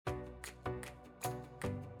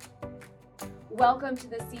Welcome to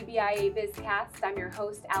the CBIA BizCast. I'm your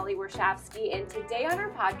host, Ali Warshawski, and today on our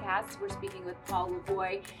podcast, we're speaking with Paul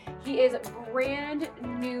Lavoie. He is brand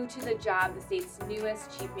new to the job, the state's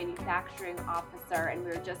newest chief manufacturing officer, and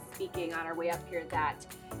we were just speaking on our way up here that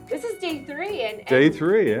this is day three, and day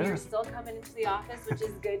three, yeah. You're still coming into the office, which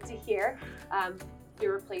is good to hear.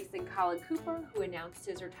 You're replacing Colin Cooper, who announced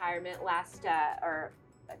his retirement last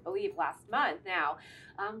month now.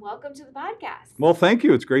 Welcome to the podcast. Well, thank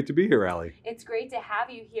you. It's great to be here, Ali. It's great to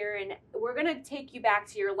have you here, and we're going to take you back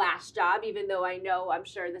to your last job, even though I'm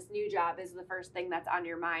sure this new job is the first thing that's on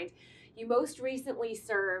your mind. You most recently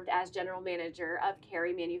served as general manager of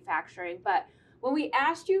Carey Manufacturing, but when we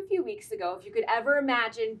asked you a few weeks ago if you could ever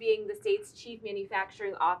imagine being the state's chief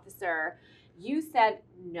manufacturing officer, you said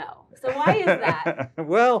no. So why is that?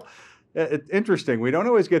 Well, it's interesting. We don't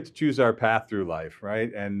always get to choose our path through life,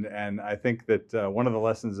 right? And I think that one of the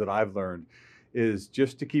lessons that I've learned is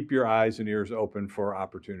just to keep your eyes and ears open for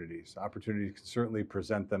opportunities. Opportunities can certainly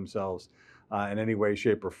present themselves in any way,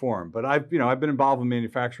 shape, or form. But I've been involved in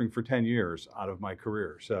manufacturing for 10 years out of my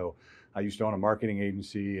career. So I used to own a marketing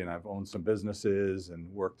agency, and I've owned some businesses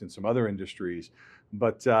and worked in some other industries,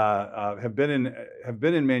 but have been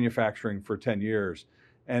in manufacturing for 10 years.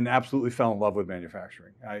 And absolutely fell in love with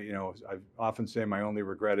manufacturing. I often say my only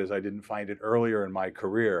regret is I didn't find it earlier in my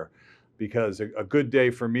career, because a good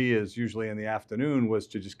day for me is usually in the afternoon was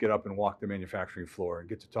to just get up and walk the manufacturing floor and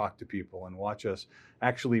get to talk to people and watch us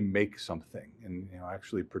actually make something and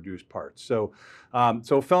actually produce parts. So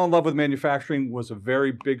fell in love with manufacturing, was a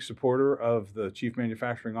very big supporter of the chief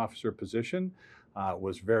manufacturing officer position.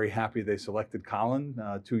 Was very happy they selected Colin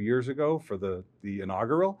 2 years ago for the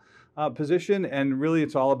inaugural position, and really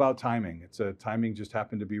it's all about timing. Timing just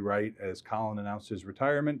happened to be right as Colin announced his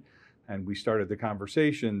retirement, and we started the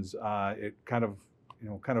conversations. It kind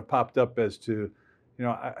of popped up as to,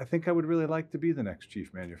 I think I would really like to be the next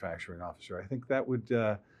chief manufacturing officer. I think that would.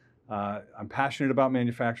 I'm passionate about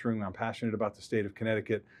manufacturing. I'm passionate about the state of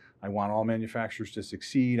Connecticut. I want all manufacturers to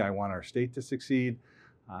succeed. I want our state to succeed.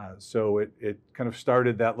 So it kind of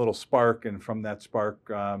started that little spark, and from that spark,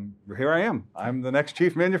 here I am. I'm the next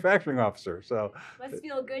chief manufacturing officer. So must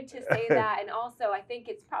feel good to say that, and also I think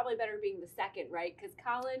it's probably better being the second, right? Because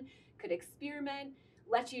Colin could experiment,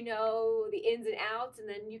 let you know the ins and outs, and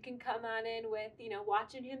then you can come on in with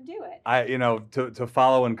watching him do it. To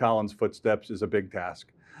follow in Colin's footsteps is a big task.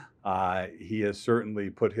 He has certainly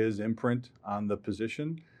put his imprint on the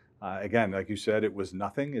position. Again, like you said, it was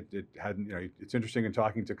nothing. It hadn't. It's interesting in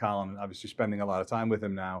talking to Colin, obviously spending a lot of time with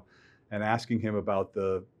him now, and asking him about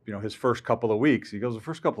his first couple of weeks. He goes, the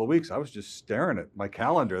first couple of weeks, I was just staring at my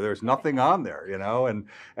calendar. There's nothing on there,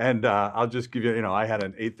 and I'll just give you, I had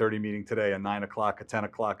an 8:30 meeting today, a 9 o'clock, a 10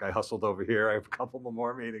 o'clock. I hustled over here. I have a couple of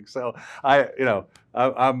more meetings. So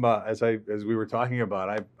I'm as we were talking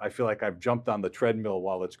about, I feel like I've jumped on the treadmill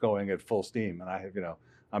while it's going at full steam, and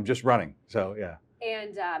I'm just running. So yeah.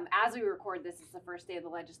 And as we record, this is the first day of the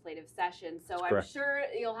legislative session, so I'm sure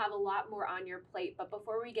you'll have a lot more on your plate. But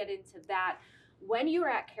before we get into that, when you were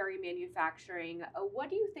at Carey Manufacturing,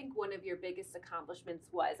 what do you think one of your biggest accomplishments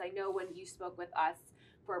was? I know when you spoke with us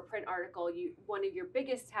for a print article, one of your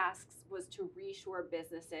biggest tasks was to reshore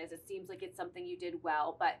businesses. It seems like it's something you did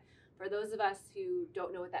well, but for those of us who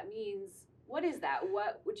don't know what that means, what is that?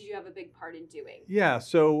 What did you have a big part in doing? Yeah,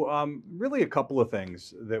 so really a couple of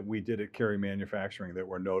things that we did at Carey Manufacturing that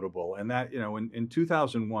were notable. And that, in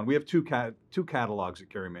 2001, we have two catalogs at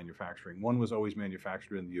Carey Manufacturing. One was always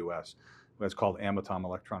manufactured in the U.S. That's called Amitom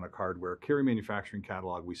Electronic Hardware. Carey Manufacturing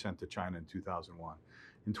catalog we sent to China in 2001.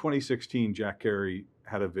 In 2016, Jack Carey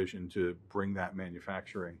had a vision to bring that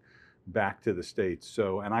manufacturing back to the States.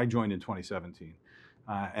 And I joined in 2017.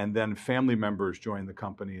 And then family members joined the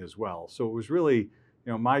company as well. So it was really,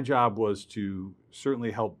 my job was to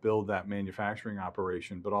certainly help build that manufacturing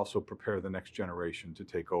operation, but also prepare the next generation to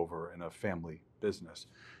take over in a family business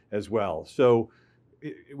as well. So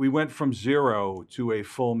we went from zero to a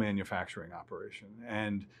full manufacturing operation.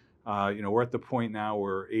 And, we're at the point now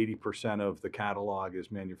where 80% of the catalog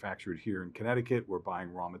is manufactured here in Connecticut. We're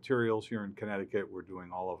buying raw materials here in Connecticut. We're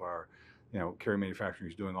doing all of our Carey Manufacturing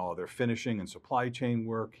is doing all of their finishing and supply chain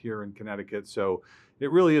work here in Connecticut. So it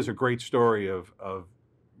really is a great story of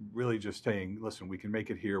really just saying, listen, we can make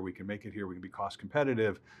it here, we can be cost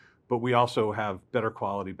competitive, but we also have better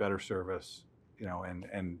quality, better service,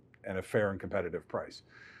 and a fair and competitive price.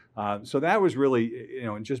 So that was really,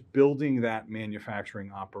 and just building that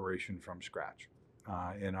manufacturing operation from scratch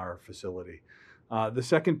in our facility. The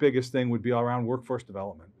second biggest thing would be all around workforce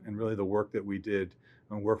development and really the work that we did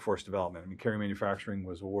on workforce development. I mean, Carey Manufacturing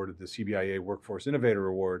was awarded the CBIA Workforce Innovator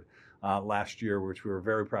Award last year, which we were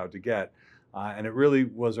very proud to get. And it really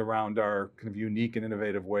was around our kind of unique and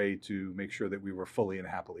innovative way to make sure that we were fully and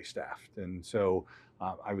happily staffed. And so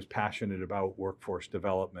I was passionate about workforce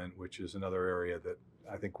development, which is another area that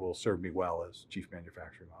I think will serve me well as Chief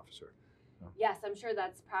Manufacturing Officer. Yes, I'm sure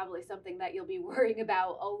that's probably something that you'll be worrying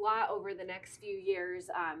about a lot over the next few years.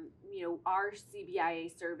 Our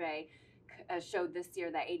CBIA survey showed this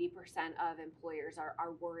year that 80% of employers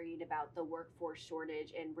are worried about the workforce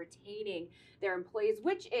shortage and retaining their employees,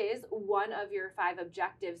 which is one of your 5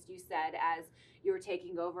 objectives you said as you were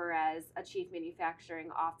taking over as a chief manufacturing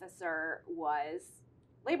officer was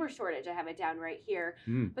labor shortage. I have it down right here.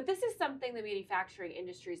 But this is something the manufacturing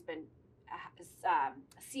industry's been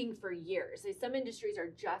seeing for years. Some industries are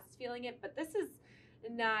just feeling it, but this is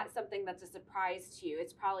not something that's a surprise to you.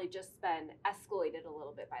 It's probably just been escalated a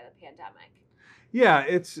little bit by the pandemic. Yeah,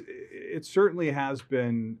 it certainly has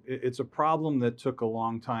been. It's a problem that took a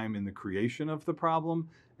long time in the creation of the problem,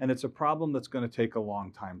 and it's a problem that's going to take a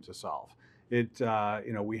long time to solve.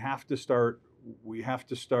 We have to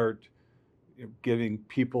start getting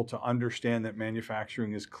people to understand that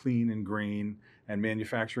manufacturing is clean and green, and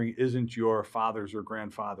manufacturing isn't your father's or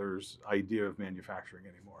grandfather's idea of manufacturing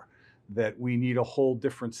anymore. That we need a whole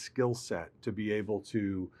different skill set to be able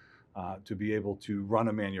to run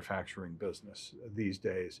a manufacturing business these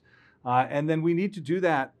days. And then we need to do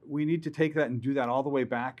that. We need to take that and do that all the way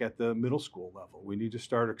back at the middle school level. We need to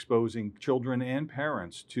start exposing children and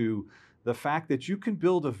parents to the fact that you can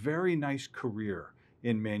build a very nice career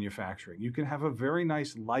in manufacturing. You can have a very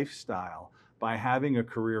nice lifestyle by having a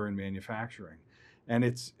career in manufacturing. And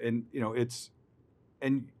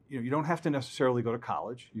you don't have to necessarily go to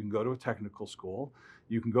college. You can go to a technical school.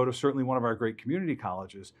 You can go to certainly one of our great community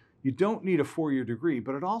colleges. You don't need a 4-year degree,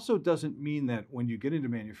 but it also doesn't mean that when you get into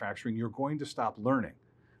manufacturing, you're going to stop learning,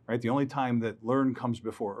 right? The only time that learn comes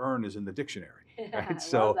before earn is in the dictionary, right?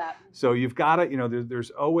 So you've got to,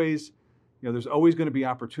 there's always going to be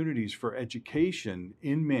opportunities for education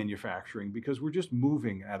in manufacturing because we're just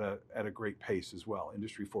moving at a great pace as well.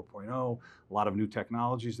 Industry 4.0, a lot of new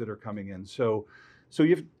technologies that are coming in. So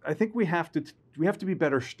I think we have to be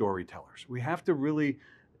better storytellers. We have to really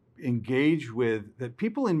engage with that.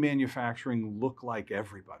 People in manufacturing look like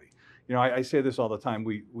everybody. I say this all the time.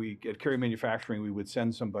 We at Carey Manufacturing, we would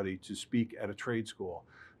send somebody to speak at a trade school,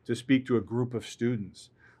 to speak to a group of students.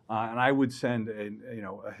 And I would send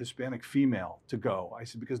a Hispanic female to go. I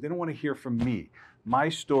said, because they don't want to hear from me. My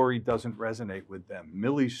story doesn't resonate with them.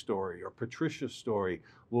 Millie's story or Patricia's story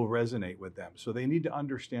will resonate with them. So they need to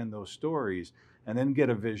understand those stories and then get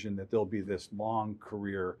a vision that there'll be this long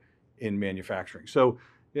career in manufacturing. So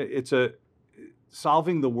it's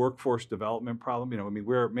solving the workforce development problem.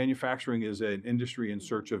 Where manufacturing is an industry in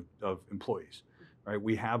search of employees, right?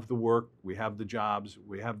 We have the work, we have the jobs,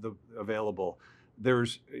 we have the available.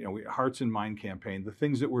 There's Hearts and Mind campaign, the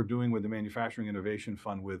things that we're doing with the Manufacturing Innovation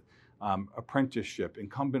Fund with apprenticeship,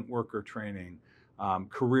 incumbent worker training,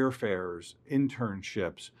 career fairs,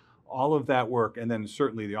 internships, all of that work, and then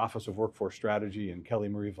certainly the Office of Workforce Strategy and Kelly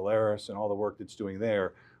Marie Valeris and all the work that's doing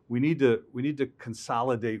there. We need to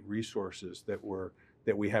consolidate resources that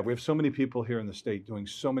we have. We have so many people here in the state doing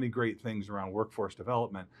so many great things around workforce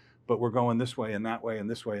development, but we're going this way and that way and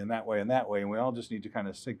this way and that way and that way, and we all just need to kind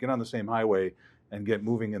of get on the same highway and get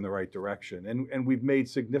moving in the right direction. And we've made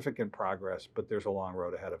significant progress, but there's a long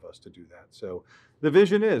road ahead of us to do that. So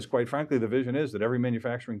quite frankly, the vision is that every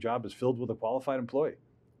manufacturing job is filled with a qualified employee.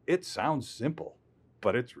 It sounds simple,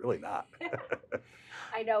 but it's really not.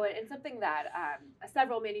 I know it. And something that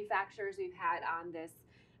several manufacturers we've had on this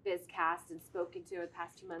BizCast and spoken to in the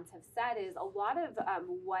past 2 months have said is a lot of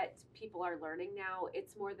what people are learning now,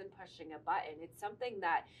 it's more than pushing a button. It's something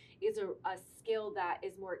that is a skill that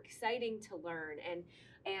is more exciting to learn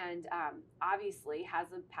and obviously has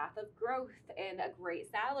a path of growth and a great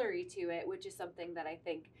salary to it, which is something that I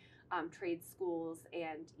think trade schools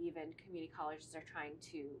and even community colleges are trying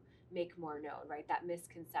to make more known, right? That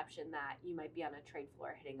misconception that you might be on a trade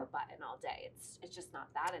floor hitting a button all day. It's just not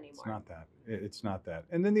that anymore. It's not that.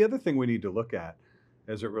 And then the other thing we need to look at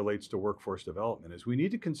as it relates to workforce development is we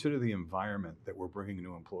need to consider the environment that we're bringing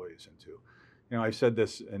new employees into. I said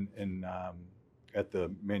this at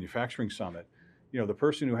the manufacturing summit. The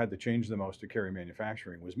person who had to change the most to Carey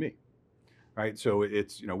Manufacturing was me. Right, so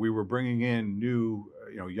it's we were bringing in new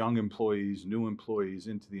young employees, new employees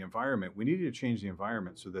into the environment. We needed to change the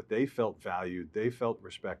environment so that they felt valued, they felt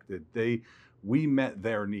respected, we met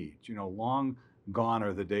their needs. Long gone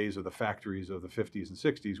are the days of the factories of the 50s and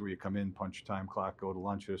 60s where you come in, punch your time clock, go to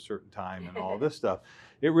lunch at a certain time, and all this stuff.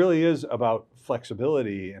 It really is about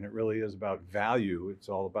flexibility, and it really is about value. It's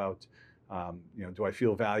all about Do I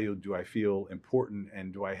feel valued? Do I feel important?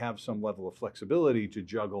 And do I have some level of flexibility to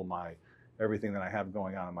juggle everything that I have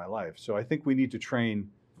going on in my life? So I think we need to train.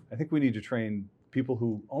 I think we need to train people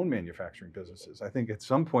who own manufacturing businesses. I think at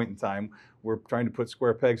some point in time, we're trying to put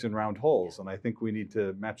square pegs in round holes, and I think we need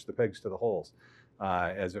to match the pegs to the holes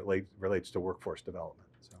as it relates to workforce development.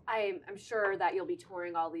 So. I'm sure that you'll be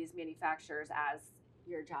touring all these manufacturers as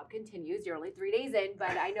your job continues. You're only 3 days in,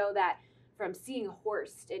 but I know that from seeing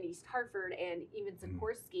Horst in East Hartford and even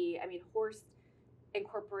Sikorsky, I mean, Horst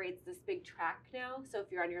incorporates this big track now. So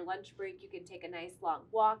if you're on your lunch break, you can take a nice long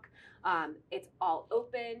walk. It's all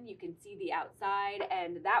open. You can see the outside,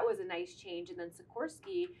 and that was a nice change. And then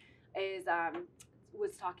Sikorsky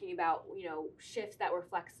was talking about, shifts that were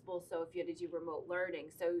flexible. So if you had to do remote learning.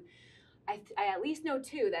 So I at least know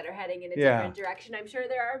 2 that are heading in a different direction. I'm sure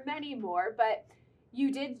there are many more, but you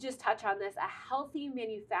did just touch on this, a healthy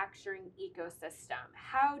manufacturing ecosystem.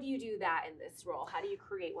 How do you do that in this role? How do you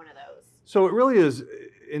create one of those? So it really is,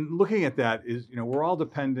 in looking at that, is, we're all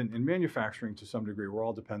dependent, in manufacturing to some degree, we're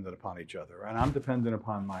all dependent upon each other. And I'm dependent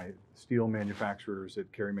upon my steel manufacturers at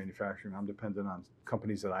Carey Manufacturing. I'm dependent on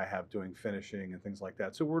companies that I have doing finishing and things like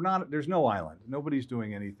that. So there's no island. Nobody's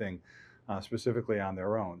doing anything specifically on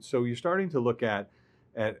their own. So you're starting to look at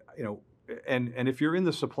and if you're in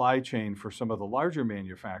the supply chain for some of the larger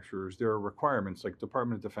manufacturers, there are requirements like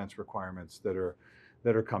Department of Defense requirements that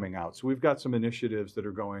are coming out. So we've got some initiatives that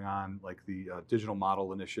are going on, like the Digital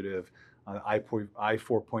Model Initiative,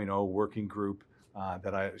 I4.0 working group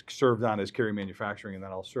that I served on as Carey Manufacturing, and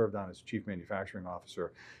then I'll served on as Chief Manufacturing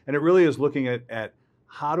Officer. And it really is looking at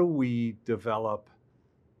how do we develop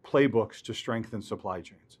playbooks to strengthen supply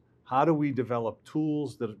chains? How do we develop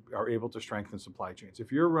tools that are able to strengthen supply chains? If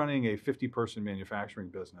you're running a 50-person manufacturing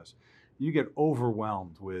business, you get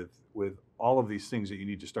overwhelmed with all of these things that you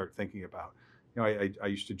need to start thinking about. I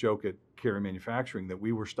used to joke at Carey Manufacturing that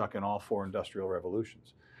we were stuck in all 4 industrial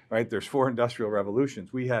revolutions. Right? There's 4 industrial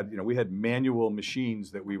revolutions. We had manual machines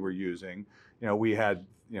that we were using. We had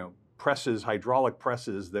presses, hydraulic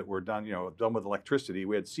presses that were done with electricity.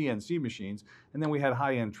 We had CNC machines, and then we had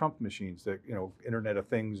high-end Trump machines that, Internet of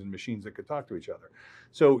Things and machines that could talk to each other.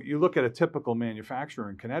 So you look at a typical manufacturer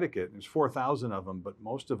in Connecticut, and there's 4,000 of them, but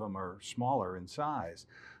most of them are smaller in size.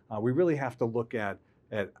 We really have to look at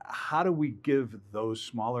how do we give those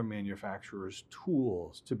smaller manufacturers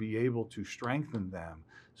tools to be able to strengthen them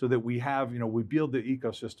so that we have, we build the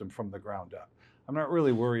ecosystem from the ground up. I'm not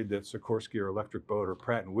really worried that Sikorsky or Electric Boat or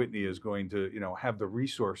Pratt & Whitney is going to, have the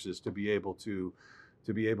resources to be able to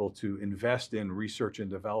invest in research and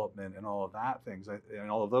development and all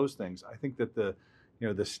of those things. I think that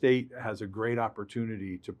the state has a great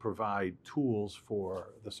opportunity to provide tools for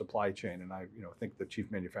the supply chain, and I think the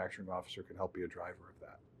Chief Manufacturing Officer can help be a driver of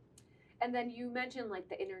that. And then you mentioned like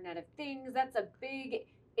the Internet of Things. That's a big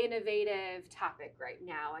innovative topic right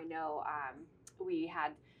now. I know we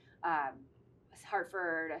had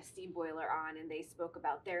Hartford, a steam boiler on, and they spoke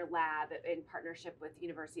about their lab in partnership with the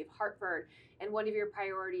University of Hartford. And one of your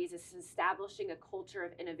priorities is establishing a culture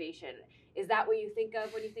of innovation. Is that what you think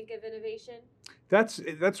of when you think of innovation?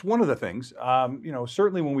 That's one of the things.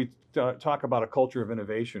 Certainly when we talk about a culture of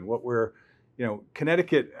innovation,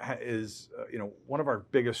 Connecticut is, one of our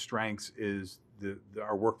biggest strengths is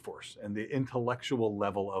our workforce and the intellectual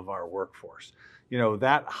level of our workforce.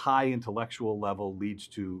 That high intellectual level leads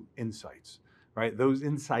to insights. Right? Those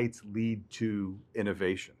insights lead to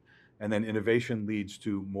innovation, and then innovation leads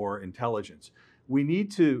to more intelligence. We need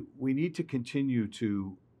to continue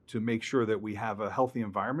to make sure that we have a healthy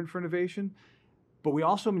environment for innovation, but we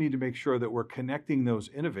also need to make sure that we're connecting those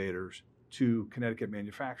innovators to Connecticut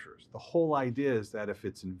manufacturers. The whole idea is that if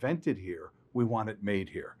it's invented here, we want it made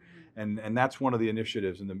here, and that's one of the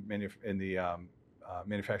initiatives in the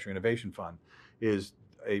Manufacturing Innovation Fund is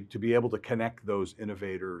to be able to connect those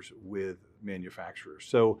innovators with manufacturers.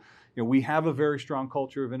 So, we have a very strong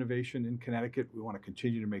culture of innovation in Connecticut. We want to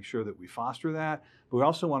continue to make sure that we foster that, but we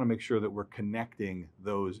also want to make sure that we're connecting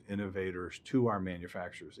those innovators to our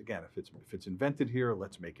manufacturers. Again, if it's invented here,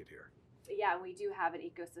 let's make it here. Yeah, we do have an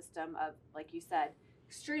ecosystem of, like you said,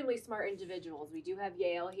 extremely smart individuals. We do have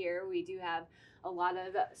Yale here. We do have a lot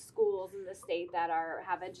of schools in the state that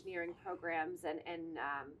have engineering programs and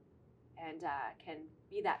can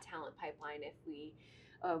be that talent pipeline if we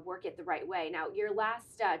work it the right way. Now, your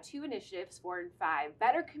last 2 initiatives, 4 and 5,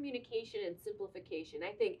 better communication and simplification.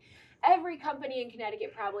 I think every company in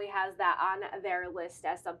Connecticut probably has that on their list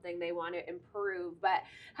as something they want to improve. But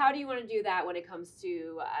how do you want to do that when it comes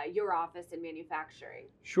to your office in manufacturing?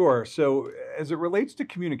 Sure. So as it relates to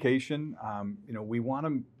communication, we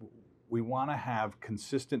want to have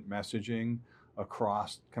consistent messaging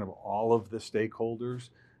across kind of all of the stakeholders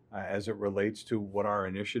as it relates to what our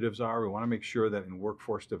initiatives are. We want to make sure that in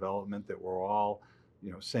workforce development that we're all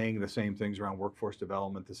saying the same things around workforce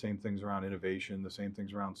development, the same things around innovation, the same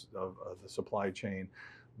things around the supply chain.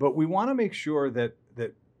 But we want to make sure that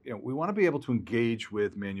we want to be able to engage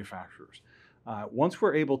with manufacturers. Once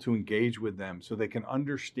we're able to engage with them so they can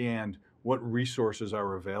understand what resources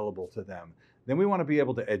are available to them, then we want to be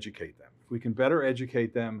able to educate them. If we can better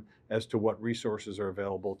educate them as to what resources are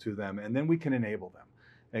available to them, and then we can enable them.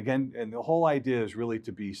 Again, and the whole idea is really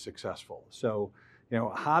to be successful. So,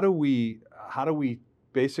 how do we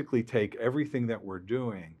basically take everything that we're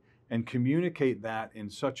doing and communicate that in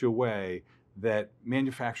such a way that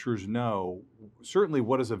manufacturers know certainly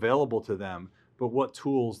what is available to them, but what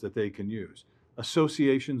tools that they can use.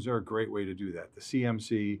 Associations are a great way to do that. The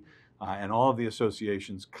CMC and all of the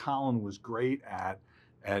associations, Colin was great at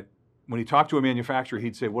when he talked to a manufacturer,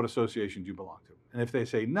 he'd say, what association do you belong to? And if they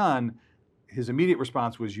say none, his immediate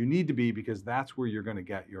response was, you need to be, because that's where you're going to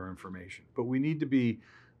get your information. But we need to be,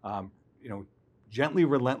 gently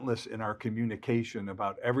relentless in our communication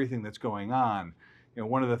about everything that's going on.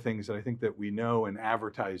 One of the things that I think that we know in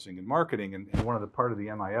advertising and marketing, and one of the part of the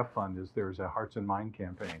MIF fund is there's a Hearts and Mind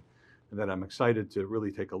campaign that I'm excited to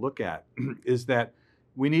really take a look at, is that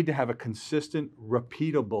we need to have a consistent,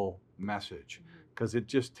 repeatable message, because it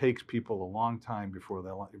just takes people a long time before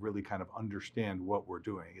they'll really kind of understand what we're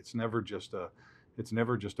doing. It's never just a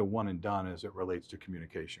one and done as it relates to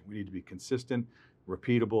communication. We need to be consistent,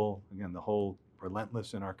 repeatable, again, the whole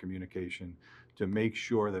relentless in our communication to make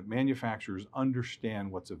sure that manufacturers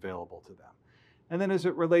understand what's available to them. And then as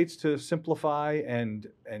it relates to simplify and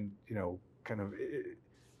kind of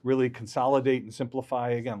really consolidate and simplify,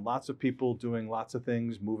 again, lots of people doing lots of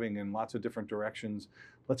things, moving in lots of different directions.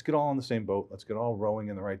 Let's get all in the same boat. Let's get all rowing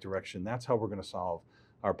in the right direction. That's how we're going to solve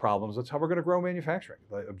our problems. That's how we're going to grow manufacturing.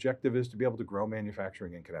 The objective is to be able to grow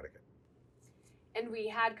manufacturing in Connecticut. And we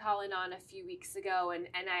had Colin on a few weeks ago, and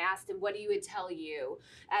I asked him what he would tell you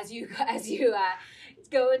as you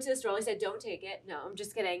go into this role. He said, "Don't take it." No, I'm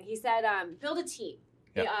just kidding. He said, "Build a team.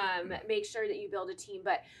 Yep. Make sure that you build a team."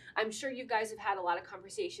 But I'm sure you guys have had a lot of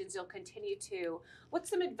conversations. You'll continue to. What's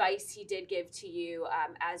some advice he did give to you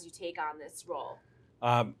as you take on this role?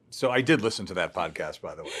 So I did listen to that podcast,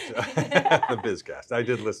 by the way, the Bizcast. I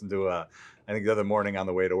did listen to, I think the other morning on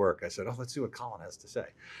the way to work, I said, let's see what Colin has to say.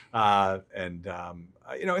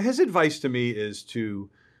 His advice to me is to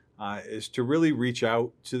really reach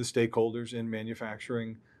out to the stakeholders in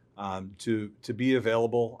manufacturing, to be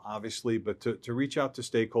available, obviously, but to reach out to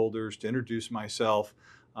stakeholders, to introduce myself.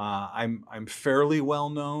 I'm fairly well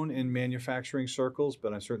known in manufacturing circles,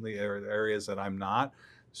 but I'm certainly areas that I'm not.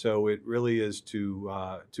 So it really is to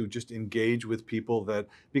just engage with people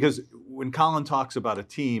because when Colin talks about a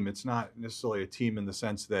team, it's not necessarily a team in the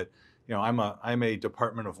sense that, I'm a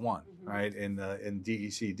department of one, right, in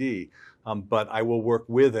DECD, but I will work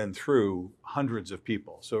with and through hundreds of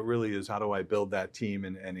people. So it really is, how do I build that team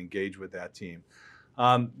and engage with that team?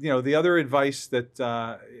 The other advice that,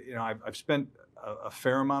 I've spent a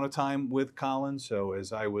fair amount of time with Colin. So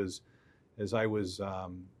as I was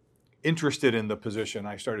interested in the position,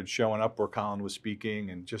 I started showing up where Colin was speaking,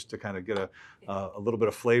 and just to kind of get a little bit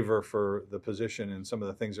of flavor for the position and some of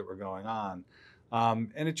the things that were going on.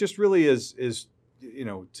 And it just really is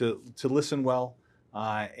to listen well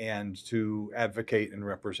and to advocate and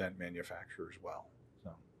represent manufacturers well. So.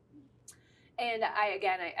 And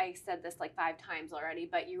I said this like 5 times already,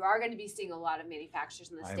 but you are going to be seeing a lot of manufacturers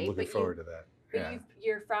in the state. I'm looking forward to that. Yeah.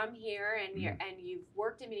 You're from here, and you've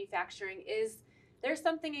worked in manufacturing. Is there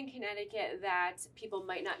something in Connecticut that people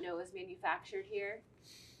might not know is manufactured here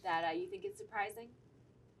that you think is surprising?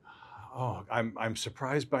 Oh, I'm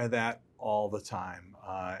surprised by that all the time,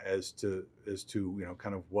 as to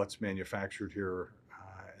kind of what's manufactured here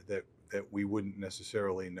that we wouldn't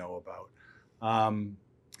necessarily know about.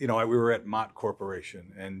 We were at Mott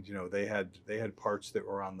Corporation, and they had parts that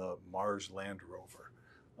were on the Mars Land Rover.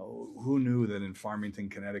 Who knew that in Farmington,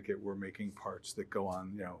 Connecticut, we're making parts that go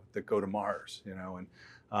on, that go to Mars, and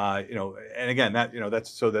again,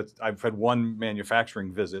 that's I've had one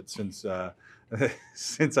manufacturing visit since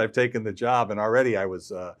since I've taken the job, and already I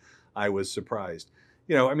was surprised.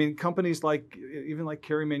 Companies like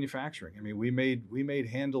Carey Manufacturing. We made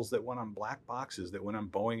handles that went on black boxes that went on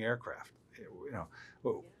Boeing aircraft.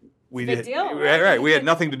 We did, deal, right? Right. We had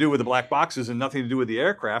nothing to do with the black boxes and nothing to do with the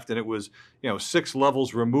aircraft, and it was 6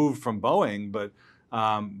 levels removed from Boeing.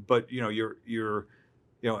 But you're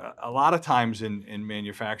a lot of times in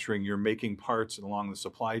manufacturing, you're making parts along the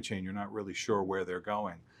supply chain. You're not really sure where they're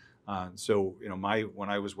going. When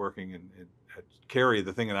I was working Carrie,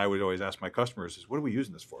 the thing that I would always ask my customers is, what are we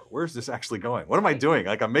using this for? Where's this actually going? What am I doing?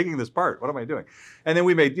 Like, I'm making this part. What am I doing? And then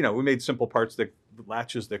we made simple parts,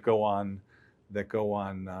 latches that go on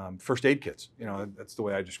first aid kits. That's the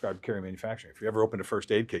way I describe Carrie Manufacturing. If you ever opened a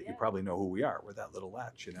first aid kit, you probably know who we are. We're that little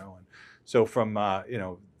latch, And so from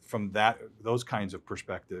those kinds of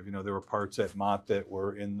perspective, there were parts at Mott that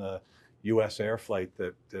were in the U.S. air flight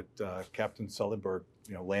that Captain Sullenberg,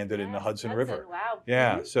 landed in the Hudson River. Wow.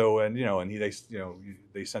 Yeah. Mm-hmm. So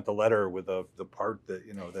they sent a letter with the part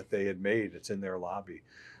that they had made. It's in their lobby.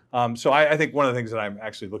 So I think one of the things that I'm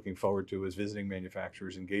actually looking forward to is visiting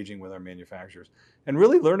manufacturers, engaging with our manufacturers, and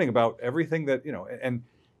really learning about everything that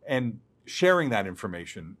and sharing that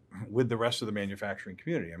information with the rest of the manufacturing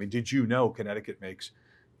community. I mean, did you know Connecticut makes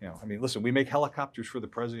listen, we make helicopters for the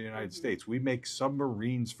President of the United States. We make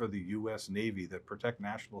submarines for the U.S. Navy that protect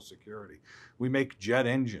national security. We make jet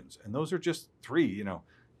engines, and those are just three.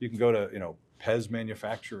 You can go to Pez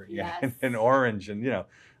Manufacturing in Orange, and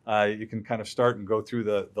you can kind of start and go through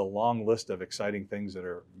the long list of exciting things that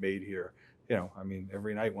are made here.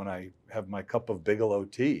 Every night when I have my cup of Bigelow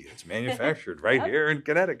tea, it's manufactured right here in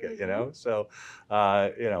Connecticut. So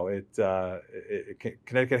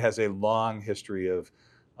Connecticut has a long history of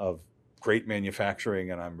great manufacturing,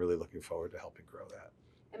 and I'm really looking forward to helping grow that.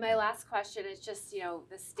 And my last question is just,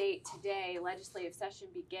 the state today, legislative session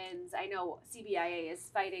begins. I know CBIA is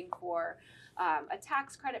fighting for a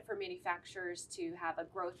tax credit for manufacturers to have a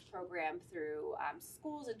growth program through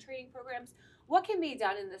schools and training programs. What can be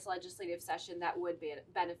done in this legislative session that would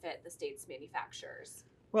benefit the state's manufacturers?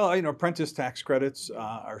 Well, apprentice tax credits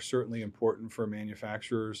are certainly important for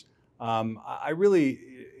manufacturers. I really,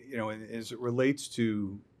 as it relates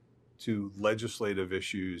to legislative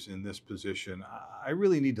issues in this position, I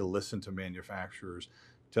really need to listen to manufacturers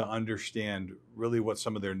to understand really what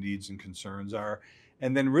some of their needs and concerns are.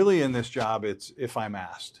 And then really in this job, it's if I'm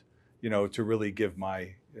asked, to really give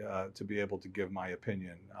to be able to give my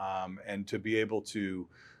opinion, and to be able to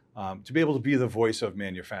be the voice of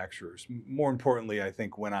manufacturers. More importantly, I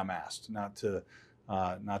think when I'm asked, not to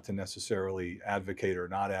necessarily advocate or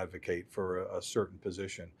not advocate for a certain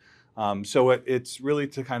position. So it's really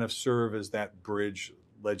to kind of serve as that bridge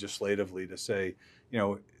legislatively to say,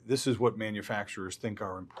 this is what manufacturers think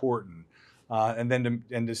are important, and then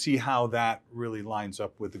to see how that really lines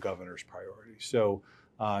up with the governor's priorities. So,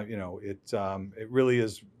 it really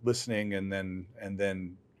is listening and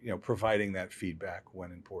then providing that feedback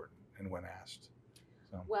when important and when asked.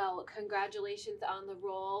 So. Well, congratulations on the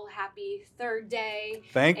role. Happy third day.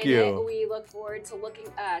 Thank you. We look forward to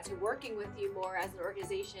working with you more as an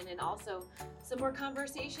organization, and also some more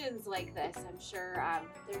conversations like this. I'm sure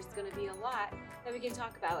there's going to be a lot that we can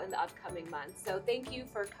talk about in the upcoming months. So thank you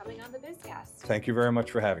for coming on the BizCast. Thank you very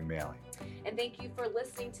much for having me, Allie. And thank you for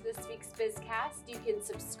listening to this week's BizCast. You can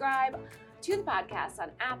subscribe to the podcast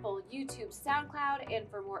on Apple, YouTube, SoundCloud, and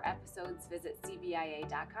for more episodes, visit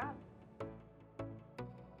cbia.com.